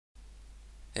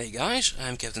Hey guys,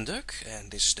 I'm captnduck and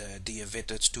this is the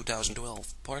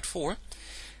DFVIDTUTS2012 part 4.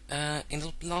 In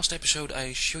the last episode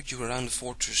I showed you around the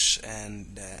fortress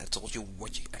and told you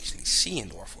what you actually see in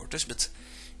Dwarf Fortress, but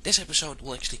this episode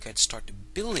will actually start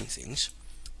building things.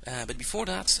 But before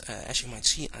that, as you might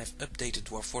see, I've updated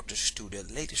Dwarf Fortress to the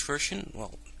latest version,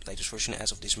 latest version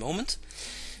as of this moment.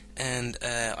 And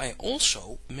I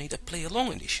also made a play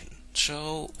along edition.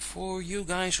 So for you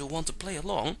guys who want to play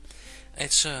along,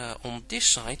 it's on this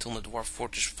site, on the Dwarf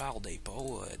Fortress file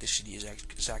depot. This is the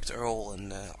exact URL,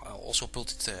 and I'll also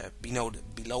put it below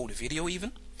the video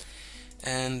even.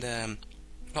 And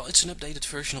well, it's an updated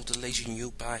version of the Lazy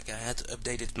New Pack. I had to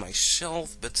update it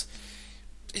myself, but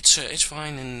it's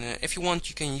fine. And if you want,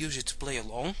 you can use it to play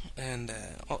along. And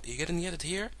well, you get in the edit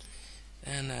here.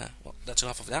 And well, that's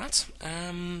enough of that.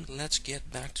 Let's get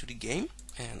back to the game,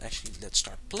 and actually let's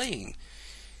start playing.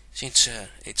 Since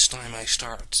it's time I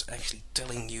start actually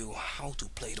telling you how to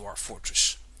play Dwarf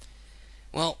Fortress.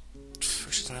 Well,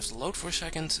 first I have to load for a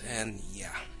second, and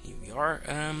yeah, here we are.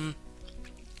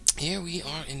 Here we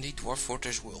are in the Dwarf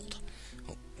Fortress world.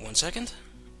 Oh, 1 second.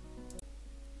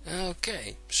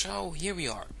 Okay, so here we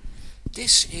are.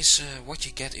 This is what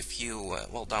you get if you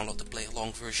well, download the play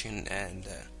along version and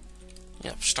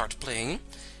yeah, start playing.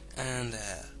 And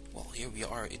well, here we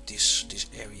are at this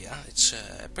area. It's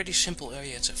a pretty simple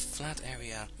area. It's a flat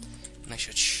area, and I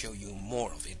should show you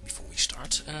more of it before we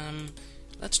start.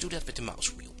 Let's do that with the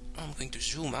mouse wheel. I'm going to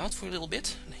zoom out for a little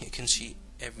bit. You can see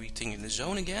everything in the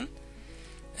zone again.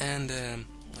 And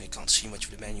well, you can't see much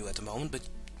of the menu at the moment, but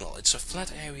well, it's a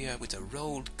flat area with a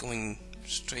road going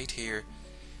straight here,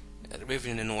 the river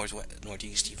in the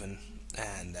northeast even,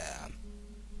 and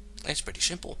it's pretty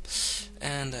simple.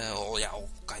 And all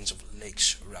kinds of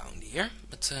lakes around here.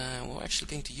 But we're actually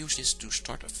going to use this to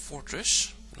start a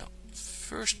fortress. Now,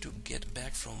 first to get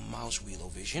back from mouse wheel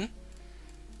vision.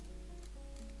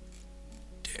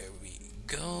 There we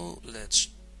go. Let's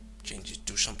change it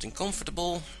to something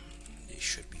comfortable. This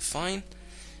should be fine.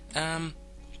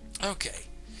 Okay.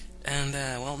 And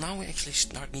well, now we actually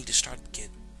need to start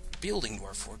building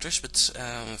Dwarf Fortress. But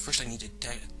first I need to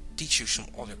teach you some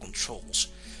other controls.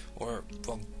 Or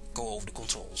well, go over the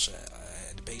controls,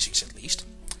 the basics at least.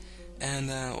 And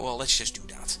well, let's just do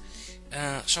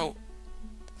that. So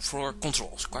for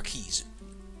controls, qua keys,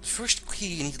 the first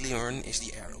key you need to learn is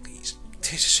the arrow keys.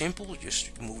 This is simple.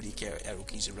 Just move the arrow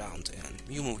keys around, and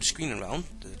you move the screen around,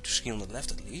 the screen on the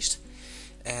left at least.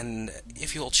 And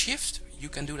if you hold shift, you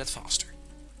can do that faster.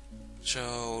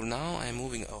 So now I'm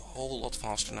moving a whole lot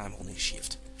faster now I'm holding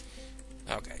shift.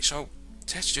 Okay, so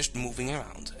that's just moving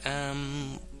around.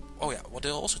 Oh yeah, what I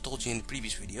also told you in the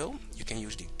previous video, you can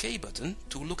use the K button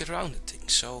to look around at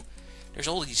things. So there's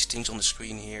all these things on the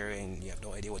screen here, and you have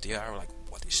no idea what they are, like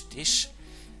what is this?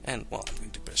 And well, I'm going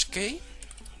to press K,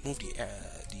 move the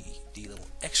little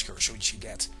X cursor which you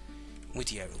get with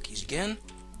the arrow keys again,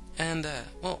 and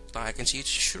well, now I can see it's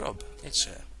a shrub. It's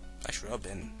a shrub,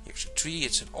 and here's a tree.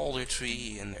 It's an alder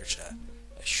tree, and there's a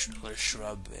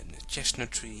shrub and a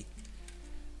chestnut tree,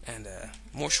 and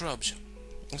more shrubs.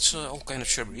 It's all kind of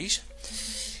shrubberies,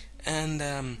 and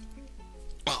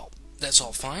well, that's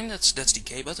all fine. That's the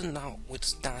K button. Now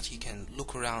with that you can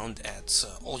look around at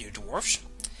all your dwarfs.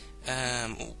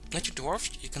 Not your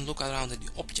dwarfs, you can look around at the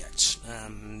objects.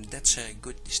 That's a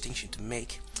good distinction to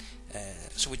make.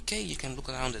 So with K you can look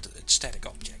around at static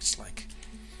objects like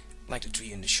the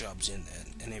tree and the shrubs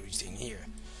and everything here.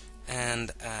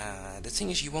 And the thing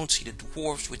is, you won't see the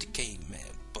dwarfs with the K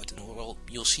button. Well,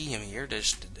 you'll see him here.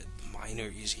 There's the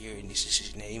miner is here, and this is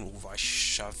his name,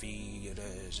 Vashavi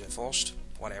Vost,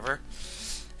 whatever.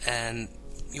 And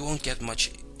you won't get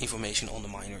much information on the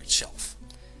miner itself.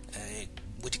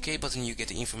 With the K button you get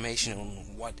the information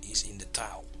on what is in the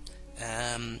tile.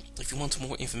 If you want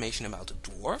more information about the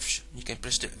dwarfs, you can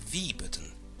press the V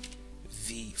button.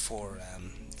 V for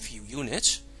view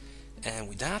units, and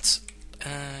with that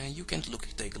you can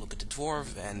take a look at the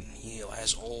dwarf, and he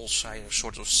has all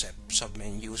sorts of sub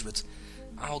menus, but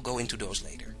I'll go into those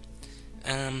later.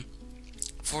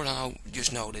 For now,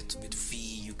 just know that with V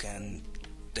you can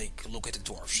take a look at the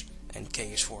dwarfs, and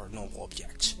K is for normal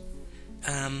objects.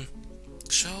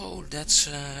 So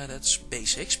that's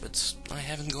basics, but I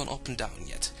haven't gone up and down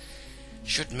yet.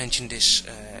 Should mention this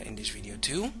in this video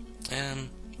too.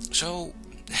 So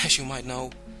as you might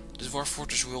know, the Dwarf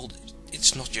Fortress world,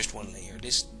 it's not just one layer.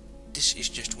 This is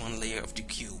just one layer of the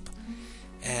cube,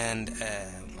 and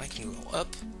I can go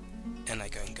up and I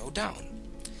can go down,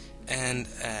 and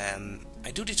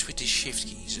I do this with the shift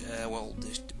keys. Well,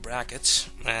 the brackets,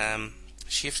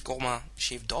 shift comma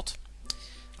shift dot.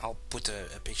 I'll put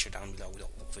a picture down below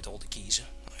with all the keys,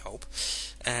 I hope.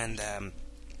 And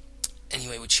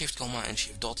Anyway, with shift comma and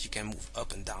shift dot you can move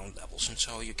up and down levels, and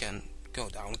so you can go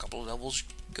down a couple of levels,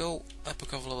 go up a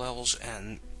couple of levels,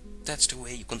 and that's the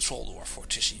way you control the Dwarf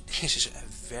Fortress. This is a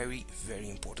very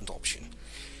important option.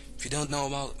 If you don't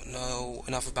know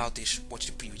enough about this, watch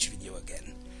the previous video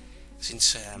again,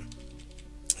 since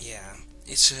yeah,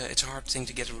 it's a hard thing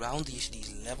to get around these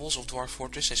levels of Dwarf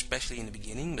Fortress, especially in the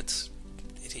beginning, but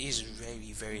it is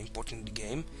very important in the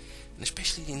game, and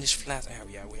especially in this flat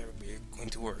area where we're going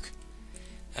to work.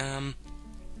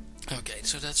 Okay,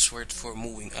 so that's word for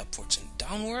moving upwards and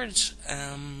downwards.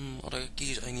 Other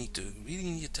keys I really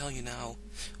need to tell you now.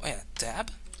 Oh yeah,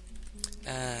 tab.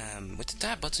 With the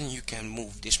tab button you can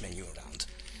move this menu around.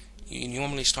 You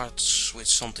normally start with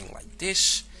something like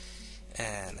this,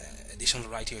 and this on the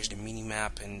right here is the mini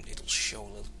map, and it'll show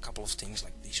a couple of things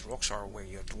like these rocks are where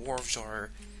your dwarves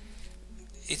are.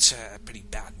 It's a pretty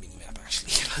bad mini map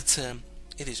actually, but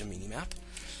it is a mini map.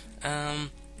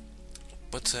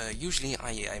 But usually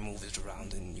I move it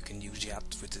around, and you can use that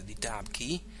with the tab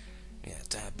key. Yeah,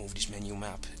 tab, move this menu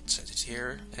map, it says it's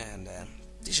here, and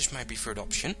this is my preferred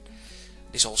option.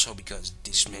 This also because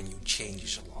this menu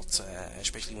changes a lot,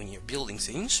 especially when you're building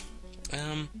things.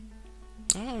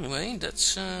 Anyway,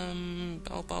 that's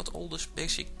about all the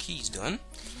basic keys done.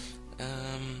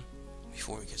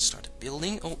 Before we get started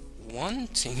building, oh, one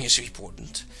thing is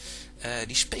important,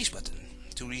 the space button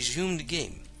to resume the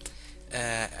game.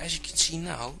 As you can see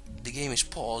now, the game is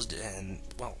paused, and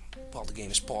while the game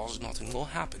is paused, nothing will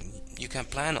happen. You can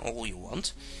plan all you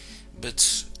want, but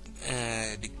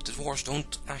the dwarves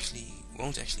won't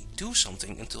actually do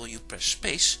something until you press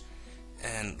space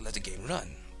and let the game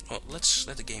run. Well, let's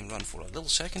let the game run for a little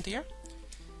second here,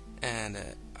 and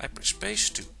I press space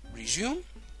to resume,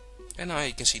 and now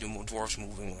you can see the dwarves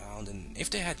moving around, and if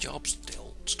they had jobs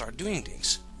they'll start doing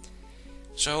things.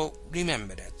 So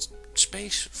remember that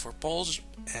space for pause,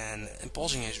 and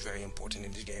pausing is very important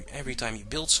in this game. Every time you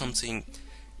build something,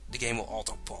 the game will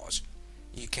auto pause.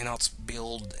 You cannot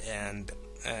build and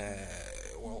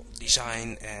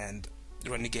design and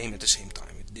run the game at the same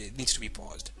time. It needs to be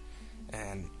paused,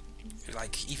 and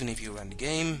like even if you run the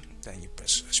game, then you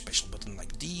press a special button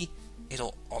like D,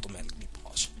 it'll automatically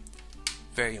pause.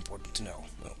 Very important to know.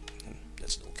 Oh,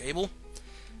 that's the little cable.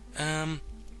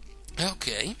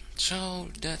 Okay, so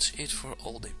that's it for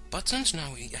all the buttons.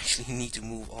 Now we actually need to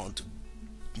move on to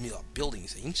building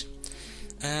things.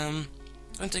 And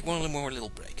take one more little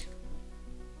break.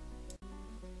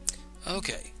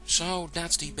 Okay, so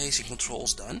that's the basic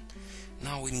controls done.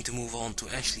 Now we need to move on to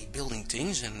actually building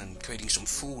things and creating some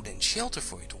food and shelter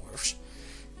for your dwarves.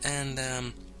 And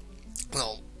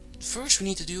well, first we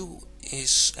need to do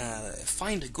is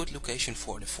find a good location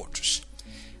for the fortress.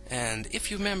 And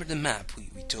if you remember the map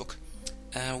we took,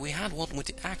 we had one with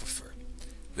the aquifer.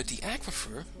 But the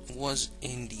aquifer was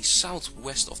in the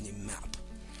southwest of the map.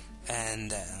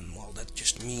 And well, that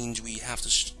just means we have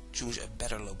to choose a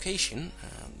better location.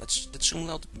 Let's zoom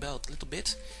out about a little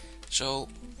bit. So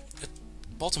the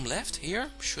bottom left here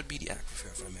should be the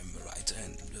aquifer, if I remember right,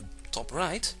 and the top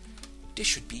right, this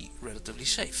should be relatively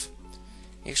safe.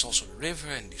 Here's also the river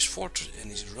and this fortress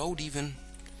and this road even,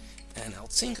 and I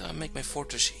think I'll make my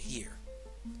fortress here.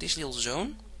 This little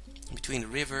zone between the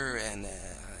river and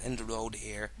the road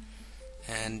here,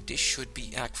 and this should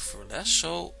be aquiferless,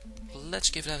 so let's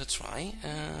give that a try.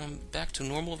 Back to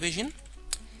normal vision,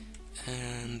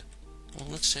 and well,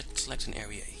 let's select an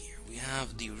area here. We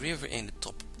have the river in the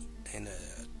top, in the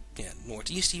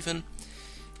northeast even,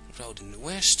 road in the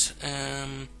west.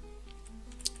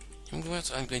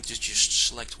 I'm going to just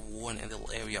select one little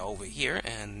area over here,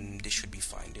 and this should be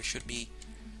fine. There should be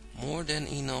more than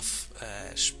enough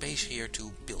space here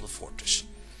to build a fortress.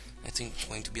 I think I'm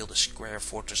going to build a square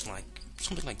fortress like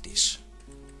something like this.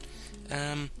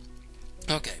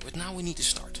 Okay, but now we need to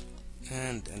start,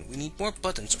 and then we need more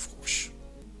buttons, of course.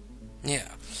 Yeah.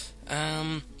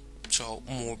 So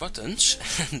more buttons,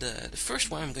 and the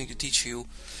first one I'm going to teach you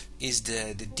is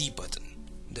the D button,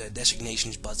 the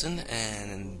designations button,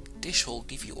 and this will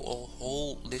give you a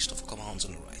whole list of commands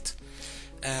on the right.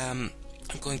 I'm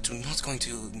not going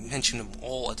to mention them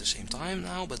all at the same time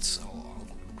now, but I'll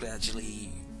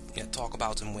gradually talk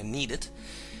about them when needed.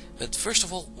 But first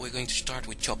of all, we're going to start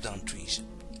with chop down trees.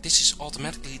 This is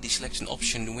automatically the selection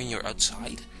option when you're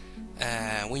outside.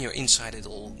 When you're inside,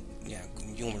 it'll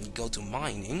normally go to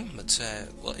mining, but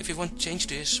well, if you want to change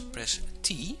this, press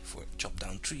T for chop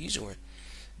down trees, or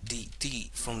DT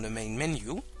from the main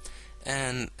menu,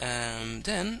 and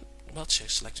then let's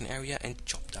select an area and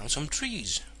chop down some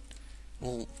trees.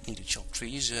 We'll need to chop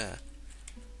trees,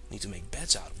 need to make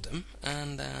beds out of them,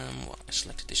 and well, I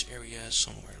selected this area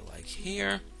somewhere like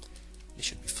here. This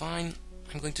should be fine.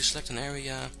 I'm going to select an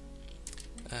area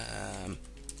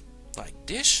like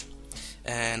this,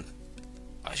 and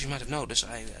as you might have noticed,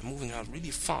 I am moving around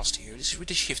really fast here. This is with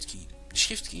the shift key. The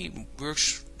shift key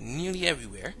works nearly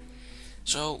everywhere.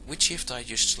 So with shift I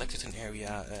just selected an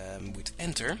area with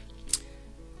enter.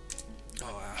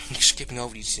 I'm skipping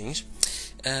over these things.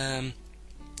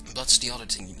 That's the other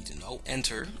thing you need to know.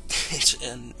 Enter is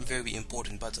a very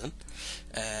important button.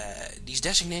 These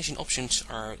designation options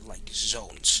are like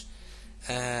zones.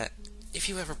 If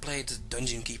you ever played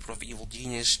Dungeon Keeper of Evil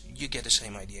Genius, you get the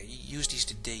same idea. You use these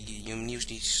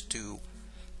to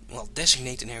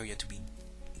designate an area to be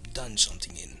done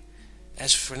something in.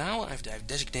 As for now, I've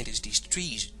designated these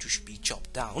trees to be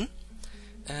chopped down,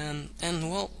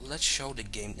 and well, let's show the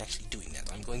game actually doing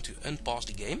that. I'm going to unpause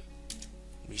the game,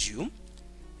 resume,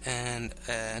 and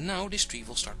now this tree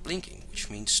will start blinking, which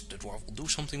means the dwarf will do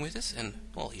something with it. And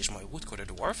well, here's my woodcutter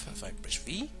dwarf. If I press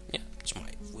V, yeah, that's my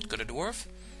woodcutter dwarf,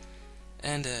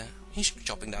 and he's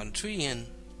chopping down the tree, and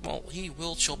well, he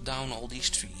will chop down all these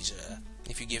trees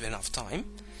if you give enough time.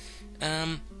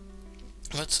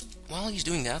 But while he's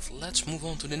doing that, let's move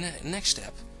on to the next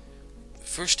step.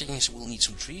 First thing is we'll need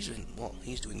some trees, and well,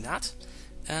 he's doing that.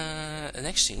 The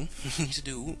next thing we need to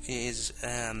do is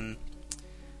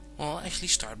actually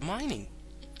start mining.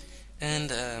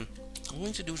 And I'm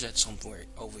going to do that somewhere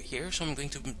over here, so I'm going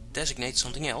to designate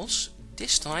something else.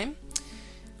 This time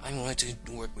I'm going to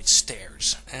work with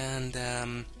stairs, and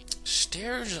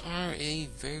stairs are a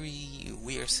very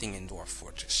weird thing in Dwarf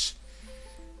Fortress.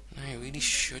 I really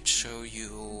should show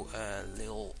you a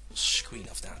little screen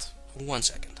of that. 1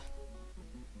 second.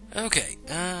 Okay,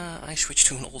 I switched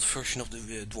to an old version of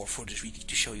the Dwarf Fortress Wiki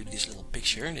to show you this little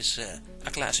picture. This is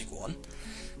a classic one,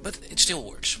 but it still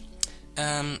works.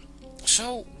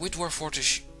 So with Dwarf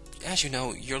Fortress, as you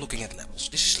know, you're looking at levels.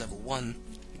 This is level 1,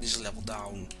 this is level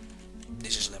down,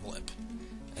 this is level up.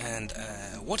 And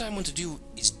what I want to do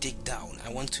is dig down.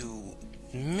 I want to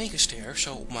make a stair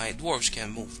so my dwarves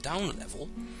can move down a level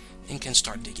and can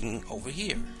start digging over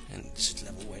here. And this is the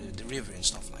level where the river and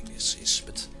stuff like this is,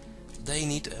 but they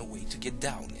need a way to get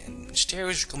down, and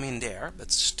stairs come in there,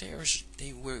 but stairs,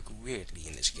 they work weirdly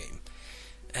in this game.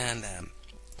 And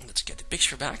let's get the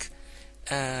picture back.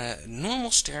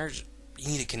 Normal stairs, you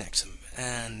need to connect them,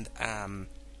 and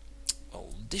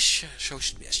well, this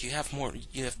shows it best. You have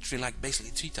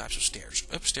basically three types of stairs: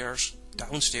 upstairs,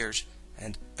 downstairs,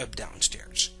 and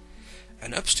up-downstairs.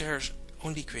 And upstairs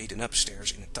only create an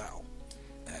upstairs in a tile.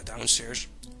 Downstairs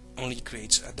only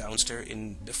creates a downstairs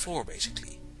in the floor,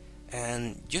 basically.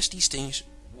 And just these things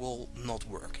will not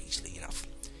work easily enough.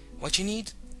 What you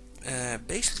need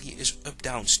basically is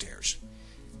up-downstairs.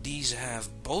 These have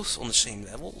both on the same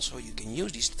level, so you can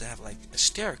use these to have like a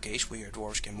staircase where your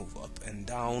dwarves can move up and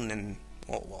down and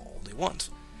all they want.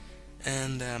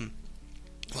 And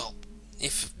well,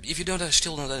 if you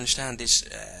still don't understand this,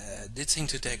 the thing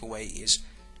to take away is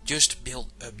just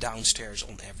build up downstairs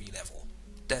on every level.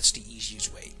 That's the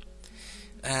easiest way.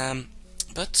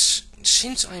 But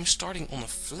since I'm starting on a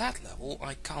flat level,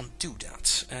 I can't do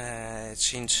that.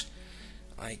 Since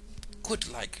I could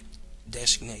like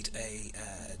designate a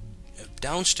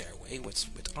down stairway with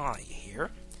I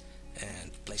here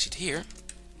and place it here,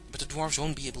 but the dwarves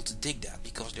won't be able to dig that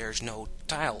because there's no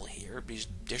tile here, because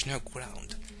there's no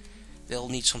ground. They'll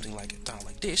need something like a tile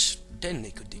like this, then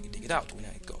they could dig it out when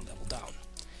I go level down.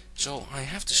 So I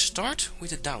have to start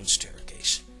with a down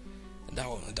staircase,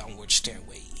 a downward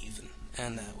stairway even.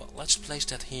 And well, let's place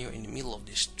that here in the middle of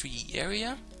this tree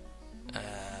area.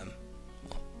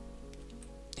 Well,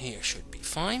 here should be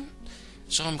fine.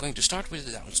 So I'm going to start with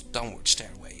the downward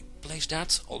stairway. Place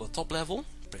that on the top level.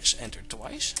 Press enter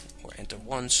twice, or enter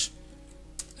once,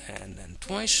 and then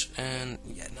twice. And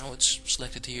yeah, now it's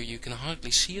selected here. You can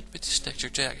hardly see it with this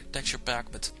texture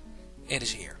pack, but it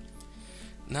is here.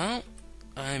 Now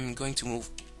I'm going to move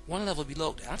one level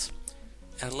below that,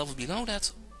 and a level below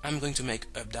that I'm going to make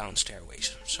up-down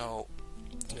stairways. So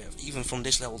even from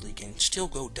this level they can still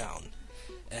go down,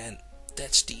 and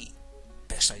that's the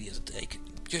best idea to take.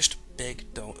 Just big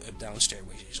up-down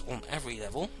stairways on every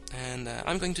level, and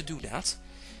I'm going to do that.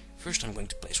 First I'm going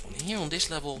to place one here on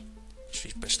this level. So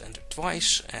you press enter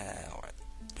twice,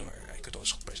 or I could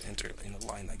also press enter in a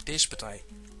line like this, but I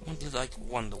want like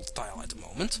one little tile at the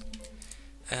moment.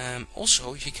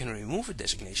 Also, you can remove a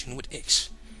designation with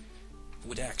X.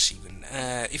 With X even.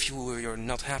 If you're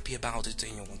not happy about it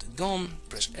and you want it gone,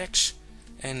 press X,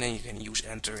 and then you can use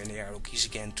enter and the arrow keys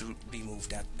again to remove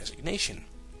that designation.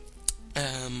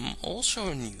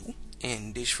 Also new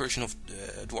in this version of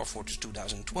the Dwarf Fortress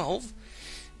 2012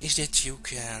 is that you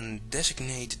can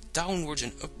designate downwards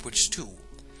and upwards too.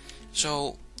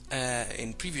 So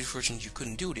in previous versions you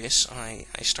couldn't do this. I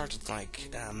started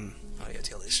like how do I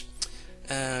tell this?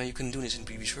 You couldn't do this in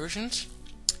previous versions.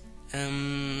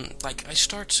 Like I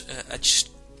start a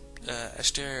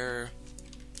stairway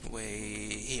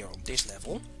here on this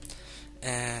level,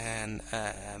 and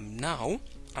now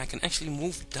I can actually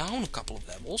move down a couple of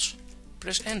levels,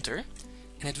 press enter,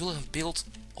 and it will have built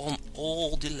on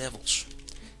all the levels.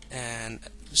 And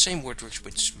the same word works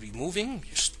with removing.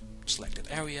 Just select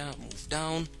that area, move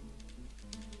down,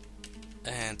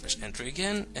 and press enter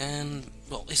again, and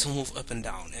well, it will move up and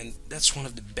down. And that's one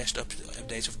of the best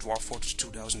updates of Dwarf Fortress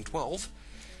 2012.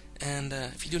 And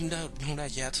if you didn't know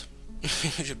that yet, you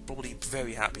should probably be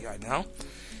very happy right now.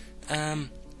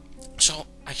 So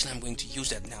actually I'm going to use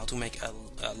that now to make a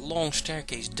long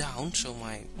staircase down, so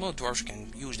my dwarves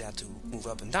can use that to move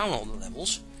up and down all the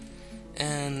levels.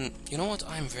 And you know what,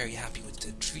 I'm very happy with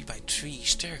the 3x3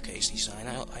 staircase design.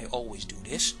 I always do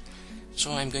this.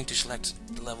 So I'm going to select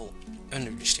the level under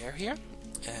the stair here,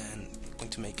 and I'm going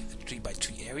to make a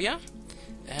 3x3 area,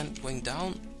 and going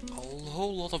down a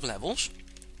whole lot of levels.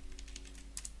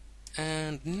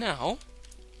 And now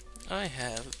I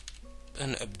have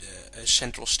a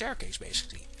central staircase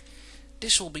basically.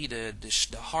 This will be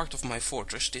the heart of my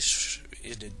fortress. This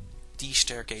is the D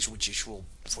staircase, which will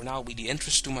for now be the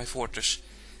entrance to my fortress,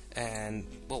 and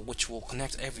well, which will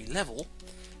connect every level.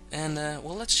 And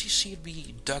well, let's see it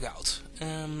be dug out.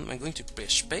 I'm going to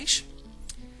press space,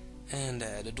 and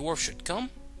the dwarf should come.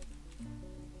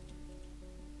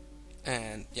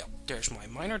 And yeah, there's my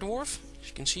miner dwarf, as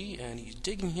you can see, and he's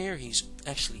digging here. He's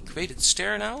actually created a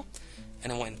stair now,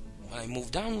 and when I move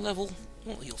down a level,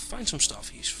 well, he'll find some stuff.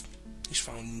 He's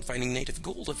finding native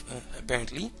gold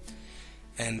apparently,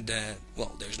 and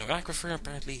well, there's no aquifer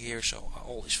apparently here, so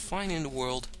all is fine in the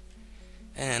world.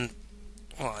 And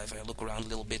well, if I look around a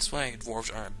little bit, my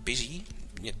dwarves are busy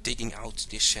digging out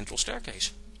this central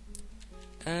staircase.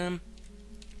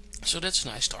 So that's a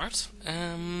nice start.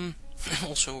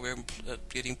 Also, we're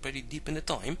getting pretty deep in the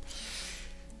time.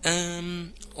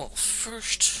 Well,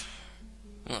 first,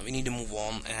 well, we need to move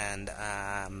on, and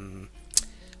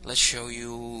let's show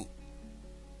you.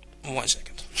 1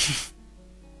 second.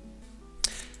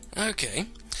 Okay,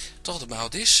 thought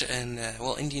about this, and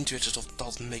well, in the interest of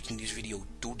not making this video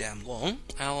too damn long,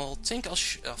 I'll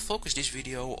focus this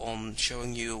video on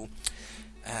showing you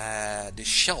the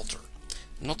shelter.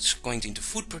 I'm not going into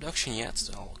food production yet.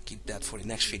 I'll keep that for the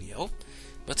next video.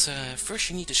 But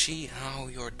first, you need to see how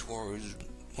your dwarves,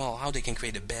 well, how they can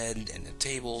create a bed and a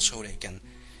table so they can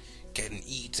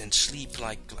eat and sleep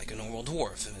like a normal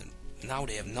dwarf. And now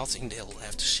they have nothing. They'll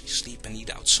have to sleep and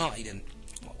eat outside, and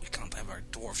well, we can't have our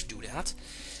dwarves do that.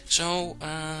 So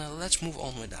let's move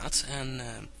on with that. And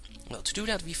well, to do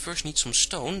that, we first need some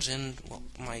stones. And well,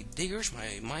 my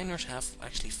miners have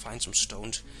actually found some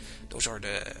stones. Those are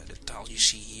the tiles you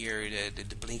see here,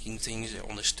 the blinking things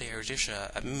on the stairs. There's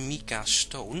a mica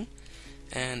stone,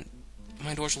 and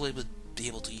my dwarves will be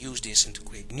able to use this and to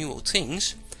create new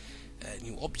things,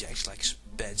 new objects like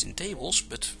beds and tables.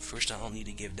 But first I'll need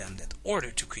to give them that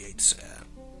order to create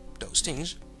those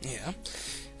things. Yeah,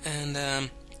 and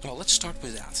well, let's start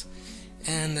with that.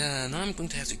 And now I'm going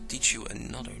to have to teach you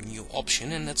another new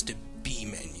option, and that's the B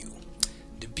menu.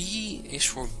 The B is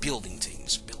for building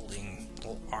things, building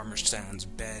armor stands,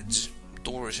 beds,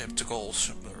 door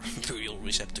receptacles, or burial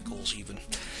receptacles even,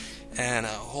 and a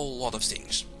whole lot of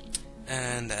things.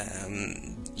 And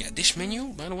yeah, this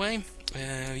menu, by the way,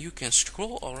 you can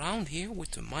scroll around here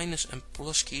with the minus and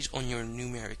plus keys on your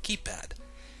numeric keypad.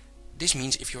 This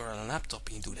means if you're on a laptop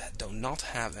and you do not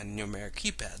have a numeric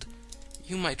keypad,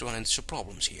 you might run into some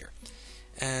problems here.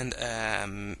 And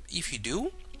if you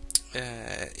do,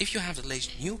 if you have the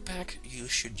lazy new pack, you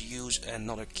should use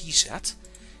another key set.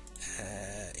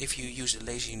 If you use the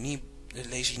lazy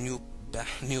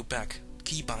new pack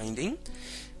key binding,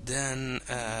 then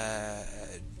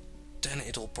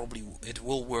it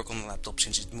will work on the laptop,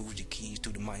 since it moves the keys to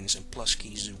the minus and plus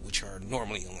keys, which are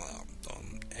normally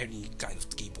on any kind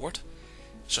of keyboard.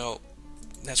 So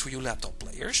that's for you laptop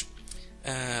players.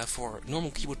 For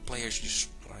normal keyboard players,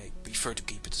 I prefer to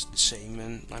keep it the same,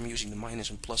 and I'm using the minus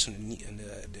and plus and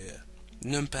the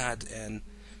numpad and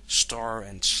star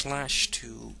and slash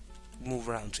to move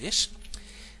around this.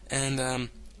 And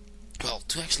well,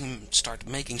 to actually start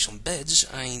making some beds,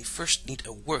 I first need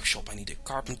a workshop. I need a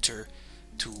carpenter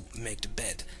to make the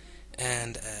bed,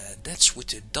 and that's with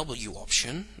the W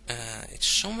option. It's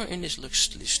somewhere in this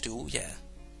list too. Yeah,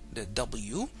 the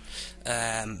W.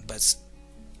 But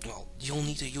well, you'll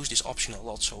need to use this option a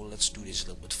lot, so let's do this a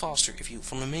little bit faster. If you,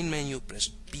 from the main menu, press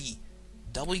B,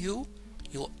 W,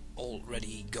 you'll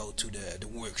already go to the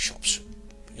workshops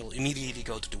you'll immediately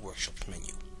go to the workshop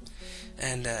menu.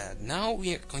 And now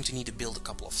we are going to need to build a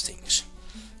couple of things.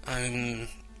 I'm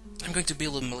going to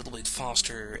build them a little bit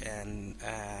faster, and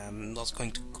I'm not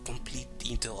going to complete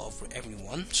detail over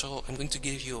everyone. So I'm going to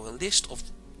give you a list of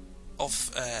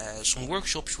some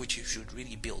workshops which you should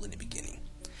really build in the beginning.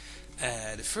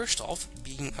 The first off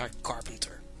being a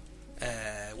carpenter.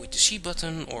 With the C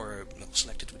button, or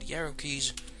select it with the arrow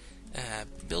keys,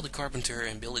 build a carpenter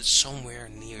and build it somewhere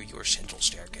near your central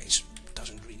staircase. It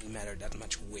doesn't really matter that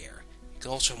much where. You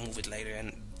can also move it later,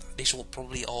 and this will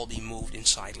probably all be moved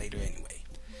inside later anyway.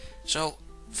 So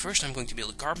first I'm going to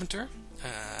build a carpenter.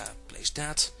 Place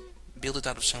that, build it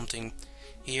out of something.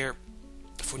 Here,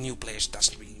 for new players, it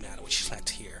doesn't really matter what you select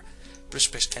here.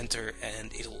 Just press enter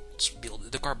and it'll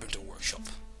build the carpenter workshop.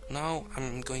 Now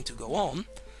I'm going to go on.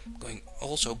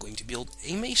 Also going to build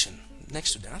a mason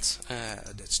next to that.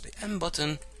 That's the M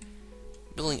button.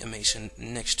 Building a mason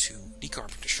next to the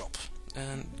carpenter shop.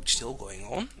 And still going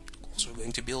on. Also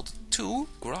going to build 2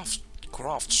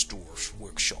 craft stores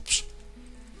workshops.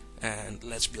 And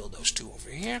let's build those 2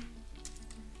 over here.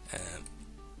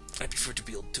 I prefer to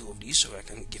build 2 of these so I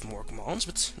can give more commands,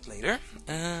 but later.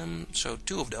 So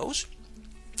 2 of those.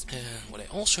 What I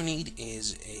also need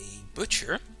is a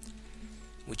butcher,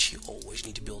 which you always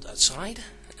need to build outside.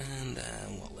 And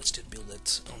well, let's just build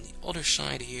it on the other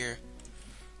side here.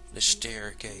 The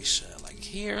staircase like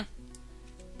here.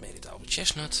 Made it out of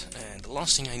chestnut. And the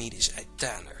last thing I need is a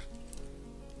tanner.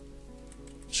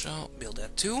 So build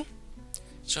that too.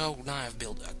 So now I've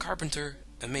built a carpenter,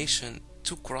 a mason,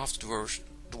 2 craft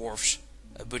dwarves,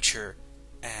 a butcher,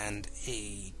 and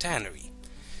a tannery.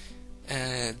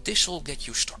 This will get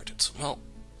you started. Well,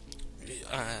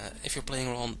 if you're playing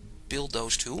around, build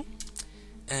those 2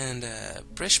 and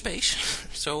press space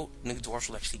so the dwarves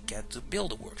will actually get to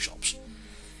build the workshops.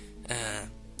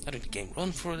 I think the game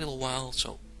run for a little while,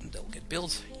 so they'll get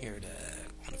built. Here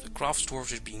one of the craft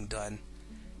dwarves is being done.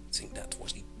 I think that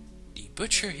was the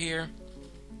butcher here.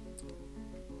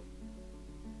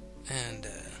 And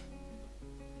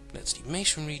that's the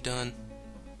masonry done.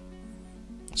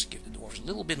 Let's give the dwarves a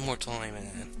little bit more time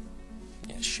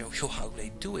and show you how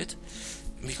they do it.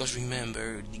 Because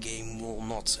remember, the game will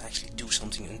not actually do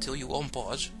something until you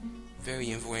unpause. Very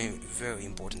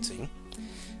important thing.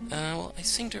 Well, I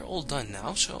think they're all done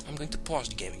now, so I'm going to pause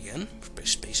the game again. Press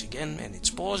space again and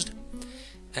it's paused.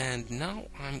 And now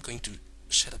I'm going to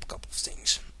set up a couple of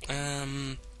things.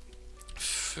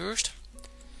 First,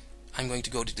 I'm going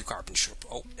to go to the carpenter shop.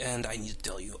 Oh, and I need to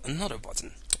tell you another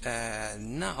button.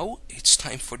 Now it's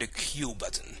time for the Q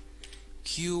button.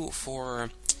 Q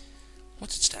for,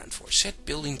 what's it stand for? Set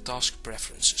building task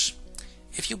preferences.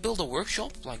 If you build a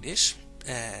workshop like this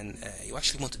and you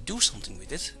actually want to do something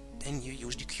with it, then you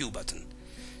use the Q button.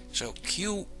 So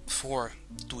Q for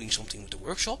doing something with the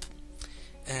workshop.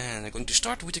 And I'm going to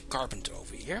start with the carpenter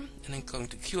over here, and I'm going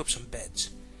to queue up some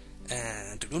beds.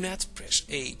 And to do that, press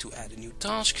A to add a new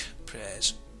task,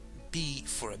 press B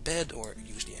for a bed, or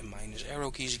use the minus arrow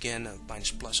keys again,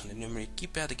 minus plus on the numeric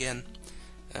keypad again.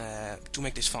 To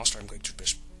make this faster, I'm going to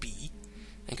press B,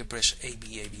 and can press A,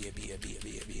 B, A, B, A, B, A, B, A,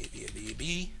 B, A, B, A, B, A, B, A,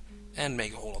 B, and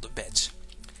make a whole lot of beds.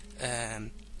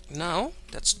 Now,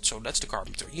 that's the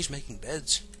carpenter, he's making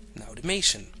beds. Now the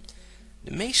mason.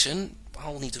 The mason,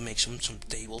 I'll need to make some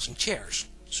tables and chairs.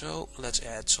 So let's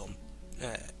add some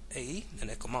A and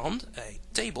a command, a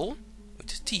table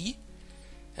with T,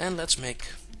 and let's make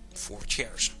 4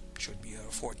 chairs. Should be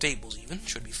 4 tables even,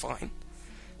 should be fine.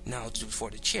 Now for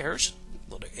the chairs,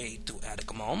 letter A to add a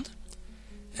command.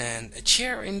 And a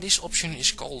chair in this option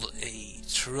is called a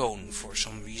throne for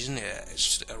some reason.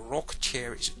 A rock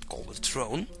chair is called a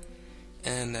throne.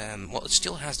 And well, it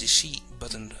still has the C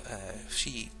button,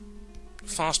 C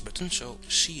fast button, so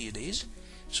C it is.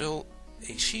 So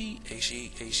AC,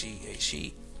 AC, AC,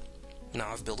 AC.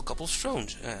 Now I've built a couple of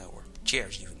thrones, or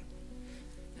chairs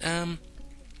even.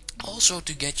 Also,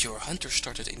 to get your hunter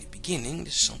started in the beginning,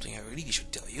 this is something I really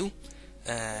should tell you.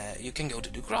 You can go to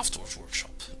the Crafters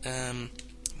workshop.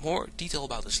 More detail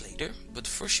about this later, but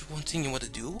first one thing you want to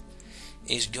do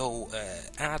is go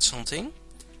add something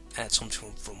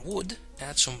from wood,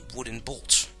 add some wooden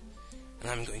bolts. And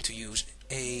I'm going to use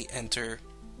A, enter,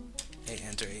 A,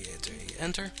 enter, A, enter, A,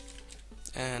 enter,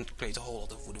 and create a whole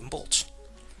lot of wooden bolts.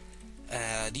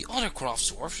 The other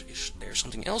craft dwarf is there's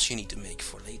something else you need to make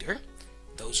for later.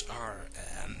 Those are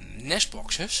nest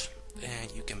boxes,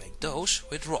 and you can make those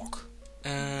with rock.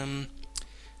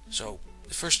 So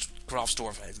the first craft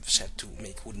dwarf I've set to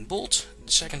make wooden bolts.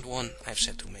 The second one I've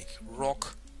set to make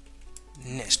rock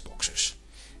nest boxes.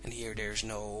 And here there's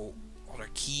no other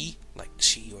key like the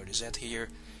C or the Z here.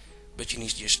 but you need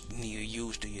to just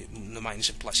use the minus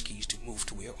and plus keys to move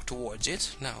towards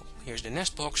it. Now here's the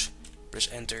nest box, press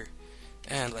enter,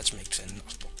 and let's make 10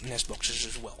 nest boxes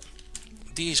as well.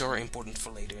 These are important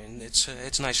for later, and it's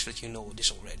nice that you know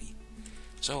this already.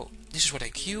 So this is what I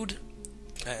queued,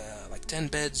 like 10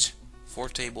 beds, 4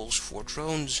 tables, 4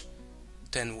 thrones,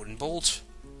 10 wooden bolts,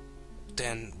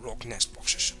 10 rock nest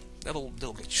boxes. That'll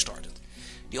get you started.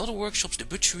 The other workshops, the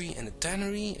butchery and the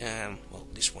tannery, well,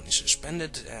 this one is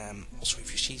suspended. Also,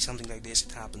 if you see something like this,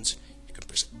 it happens, you can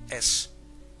press S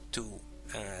to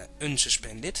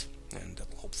unsuspend it, and that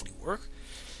will hopefully work.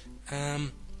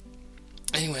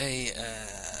 Anyway,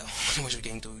 what was we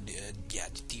going to?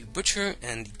 The butcher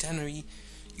and the tannery,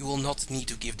 you will not need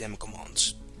to give them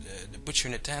commands. The butcher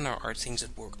and the tanner are things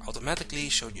that work automatically,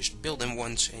 so just build them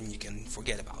once and you can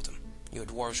forget about them. Your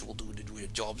dwarves will do the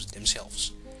jobs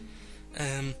themselves.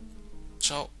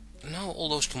 So now all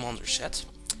those commands are set.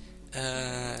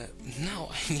 Now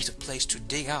I need a place to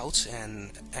dig out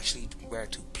and actually where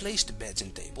to place the beds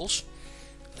and tables.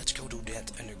 Let's go do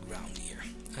that underground here.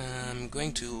 I'm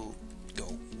going to go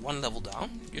one level down,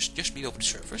 just below the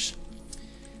surface.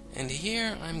 And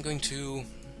here I'm going to,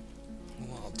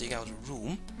 well, dig out a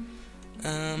room.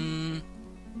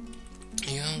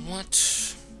 You know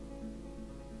what?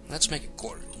 Let's make a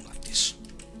corner room like this.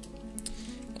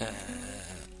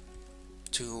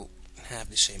 To have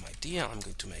the same idea, I'm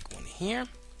going to make one here,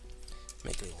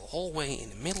 make a little hallway in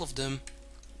the middle of them,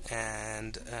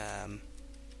 and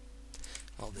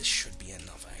well, this should be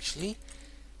enough actually.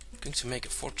 I'm going to make a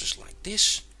fortress like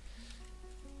this,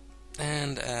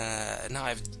 and now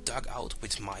I've dug out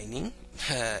with mining.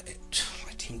 I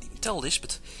didn't even tell this,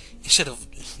 but instead of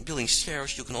building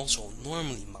stairs, you can also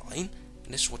normally mine,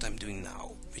 and this is what I'm doing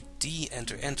now. With D,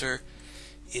 enter, enter,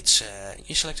 it's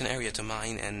you select an area to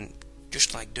mine, and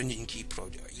just like Dungeon Keeper or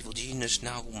Evil Genius,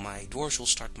 now my dwarves will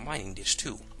start mining this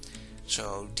too.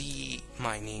 So D,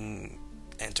 mining,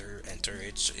 enter, enter,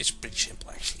 it's pretty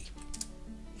simple actually.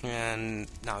 And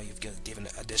now you've given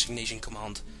a designation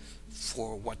command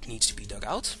for what needs to be dug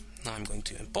out. Now I'm going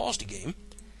to unpause the game,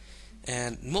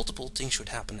 and multiple things should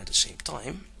happen at the same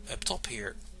time. Up top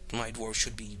here, my dwarves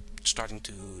should be starting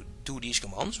to do these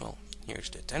commands. Well, here's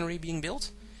the tannery being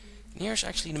built, and here's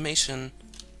actually the mason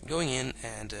going in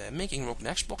and making rock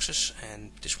nest boxes,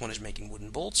 and this one is making wooden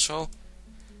bolts. So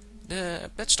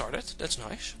that started. That's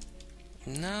nice.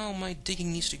 Now my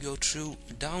digging needs to go through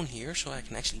down here, so I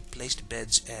can actually place the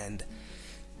beds and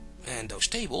those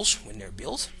tables when they're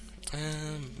built.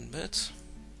 But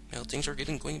well, things are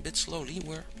going a bit slowly.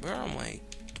 Where are my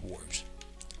dwarves?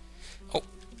 Oh,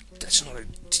 that's another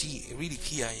really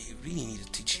key I really need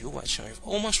to teach you, which I've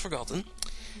almost forgotten.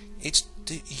 It's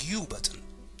the U button.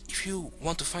 If you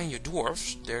want to find your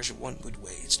dwarves, there's one good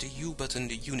way. It's the U button,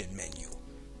 the unit menu.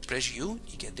 Press U,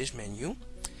 you get this menu.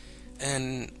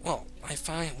 And well,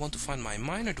 I want to find my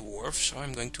minor dwarf, so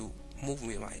I'm going to move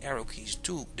with my arrow keys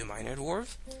to the minor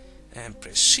dwarf and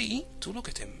press C to look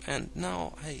at him. And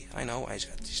now I know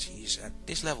he's at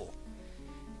this level.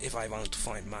 If I wanted to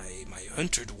find my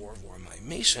hunter dwarf or my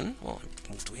mason, well,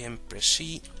 I move to him, press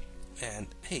C, and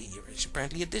hey, he's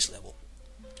apparently at this level.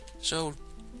 So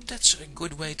that's a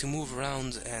good way to move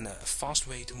around, and a fast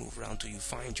way to move around till you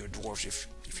find your dwarves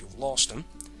if you've lost them.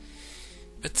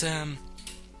 But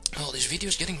well, this video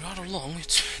is getting rather long.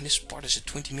 This part is at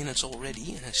 20 minutes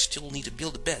already, and I still need to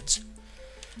build the beds.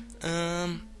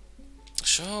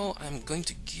 So I'm going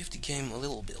to give the game a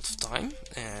little bit of time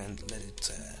and let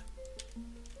it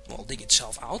well, dig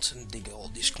itself out and dig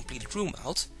all this completed room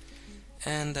out.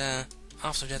 And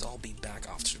after that I'll be back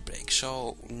after the break.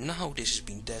 So now this has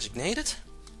been designated.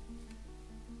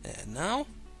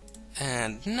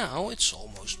 And now it's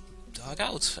almost dug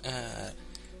out.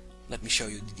 Let me show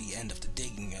you the end of the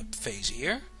digging up phase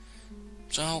here.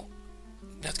 So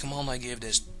that command I gave,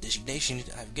 this designation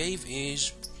I gave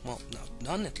is, well, now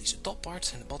done, at least the top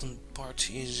part, and the bottom part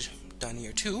is done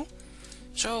here too.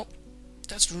 So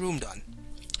that's the room done.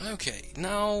 Okay,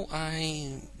 now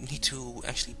I need to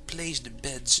actually place the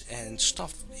beds and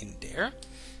stuff in there.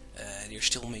 They're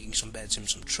still making some beds and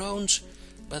some thrones,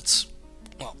 but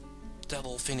well, that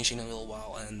will finish in a little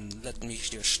while, and let me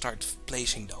just start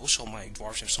placing those so my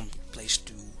dwarves have some place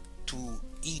to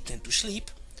eat and to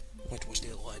sleep, which was the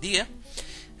whole idea.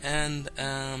 And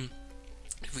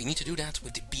we need to do that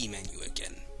with the B menu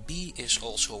again. B is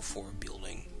also for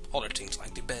building other things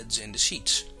like the beds and the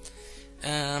seats.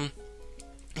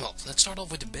 Well, let's start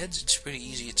off with the beds. It's pretty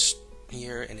easy. It's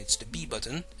here, and it's the B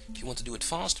button. If you want to do it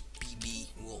fast, BB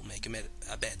will make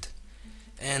a bed.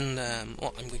 And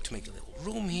well, I'm going to make a little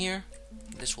room here.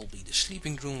 This will be the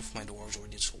sleeping room of my dwarves, or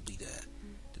this will be the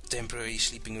temporary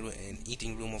sleeping room and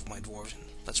eating room of my dwarves.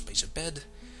 Let's place a bed,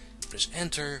 press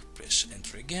enter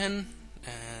again,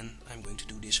 and I'm going to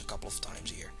do this a couple of times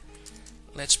here.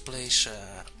 Let's place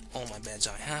all my beds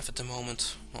I have at the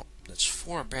moment. Well, that's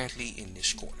 4 apparently in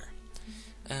this corner.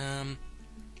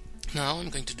 Now I'm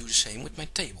going to do the same with my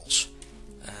tables.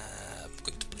 I'm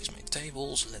going to place my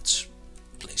tables. Let's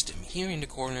place them here in the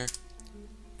corner.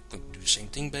 I'm going to do the same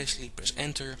thing basically. Press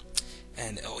enter,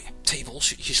 and oh yeah,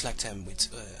 tables. You select them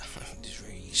with this is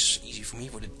very easy for me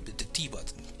with the T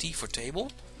button. T for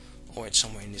table, or it's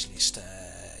somewhere in this list.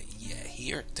 Yeah,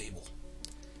 here, table.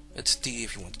 It's T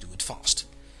if you want to do it fast.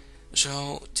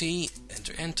 So T,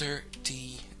 enter,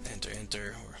 T,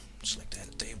 enter, or select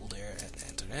the table there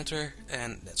and enter,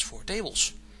 and that's 4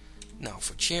 tables. Now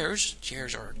for chairs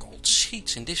are called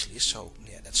seats in this list, so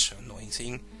yeah, that's an annoying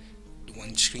thing. The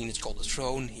one screen it's called a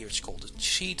throne, here it's called a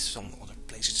seat, some other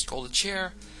places it's called a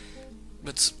chair,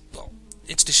 but well,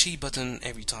 it's the C button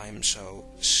every time, so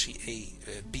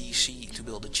B, C to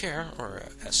build a chair or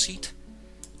a seat,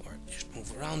 or just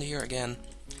move around here again,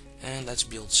 and let's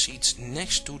build seats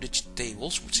next to the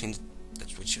tables, since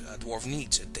that's what a dwarf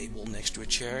needs, a table next to a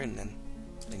chair, and then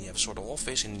you have a sort of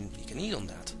office and you can eat on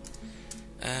that.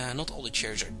 Not all the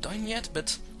chairs are done yet,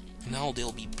 but now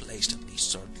they'll be placed at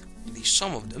least, or at least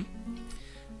some of them.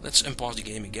 Let's unpause the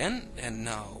game again, and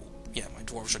now, yeah, my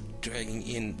dwarves are dragging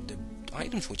in the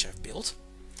items which I've built.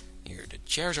 Here the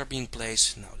chairs are being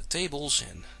placed, now the tables,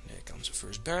 and there comes the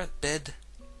first bed.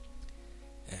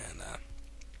 And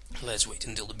let's wait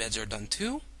until the beds are done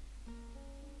too.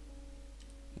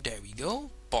 There we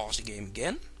go. Pause the game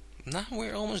again. Now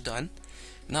we're almost done.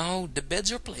 Now the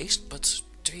beds are placed, but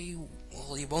you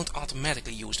won't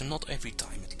automatically use them, not every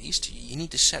time at least. You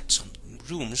need to set some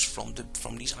rooms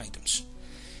from these items.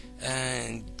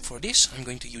 And for this I'm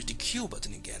going to use the Q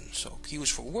button again. So Q is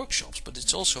for workshops, but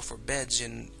it's also for beds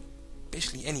and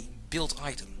basically any built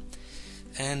item.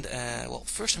 And well,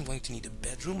 first I'm going to need a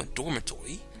bedroom, a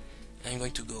dormitory. I'm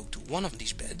going to go to one of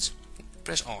these beds,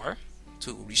 press R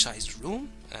to resize the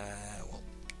room. Well,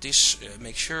 this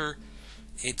makes sure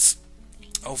it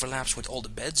overlaps with all the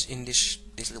beds in this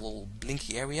little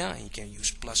blinky area, and you can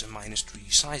use plus and minus to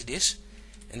resize this.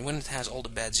 And when it has all the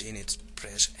beds in it,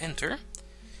 press enter,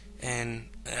 and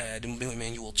the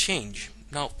menu will change.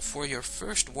 Now for your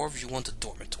first dwarf you want a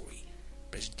dormitory.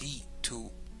 Press D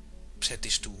to set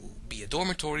this to be a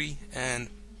dormitory, and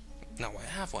now I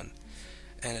have one.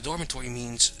 And a dormitory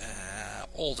means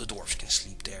all the dwarves can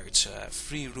sleep there. It's a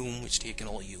free room which they can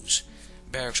all use.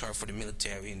 Barracks are for the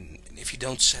military, and if you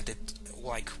don't set it,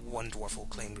 like, one dwarf will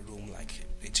claim the room like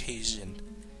it's his,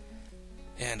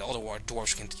 and other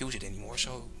dwarves can't use it anymore.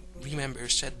 So remember,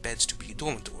 set beds to be a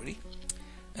dormitory.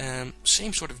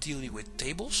 Same sort of deal with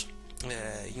tables.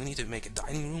 You need to make a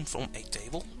dining room from a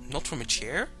table, not from a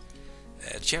chair.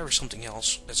 A chair is something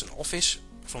else, that's an office.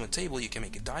 From a table you can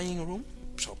make a dining room.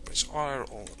 So press R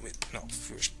on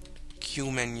first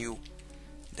Q menu,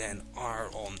 then R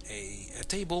on a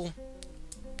table.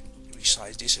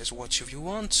 Resize this as what you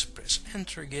want. Press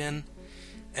enter again,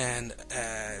 and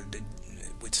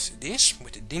with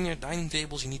the dining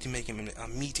tables, you need to make them a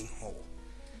meeting hall.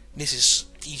 This is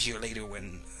easier later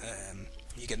when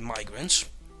you get migrants.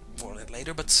 For that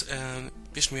later, but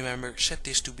just remember, set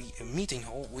this to be a meeting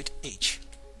hall with H.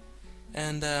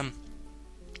 And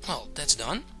well, that's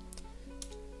done.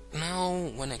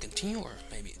 Now when I continue, or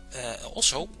maybe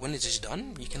also when it is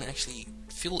done, you can actually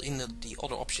fill in the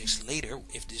other objects later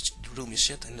if this room is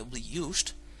set and they'll be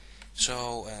used.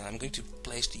 So I'm going to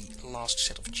place the last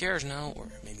set of chairs now, or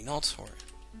maybe not, or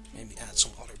maybe add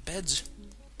some other beds.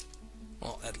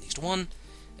 Well, at least one.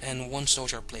 And once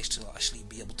those are placed, they'll actually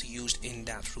be able to use in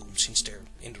that room since they're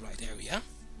in the right area.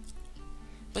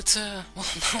 But well,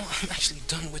 now I'm actually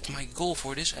done with my goal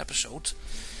for this episode,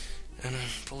 and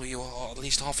probably at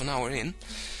least half an hour in.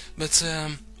 But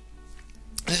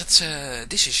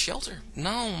this is shelter.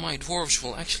 Now my dwarves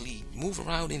will actually move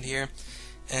around in here,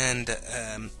 and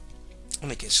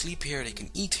they can sleep here, they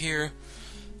can eat here,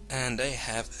 and they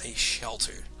have a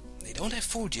shelter. They don't have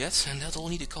food yet, and that'll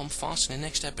need to come fast in the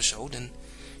next episode. And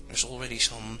there's already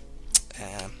some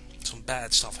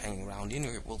bad stuff hanging around in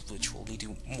here, which will need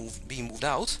to be moved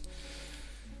out.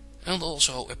 And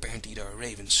also apparently there are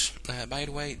ravens. By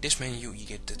the way, this menu, you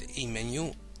get the A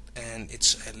menu, and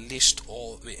it's a list,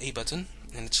 or the A button,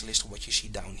 and it's a list of what you see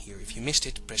down here. If you missed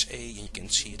it, press A and you can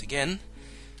see it again.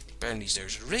 Apparently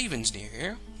there's ravens near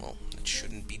here. Well, that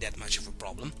shouldn't be that much of a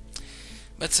problem.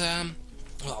 But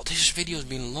well, this video has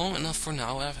been long enough for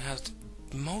now. I've had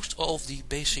most of the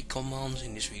basic commands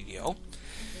in this video.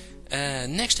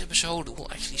 Next episode we'll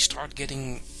actually start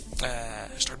building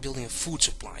a food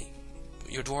supply.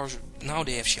 your dwarves, now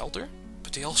they have shelter,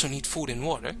 but they also need food and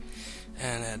water,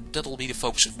 and that'll be the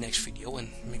focus of the next video, and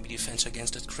maybe defense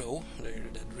against that crow,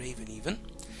 that raven even.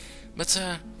 But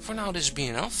for now this has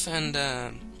been enough, and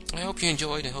I hope you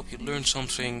enjoyed, I hope you learned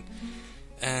something,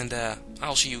 and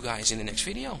I'll see you guys in the next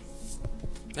video.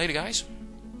 Later guys.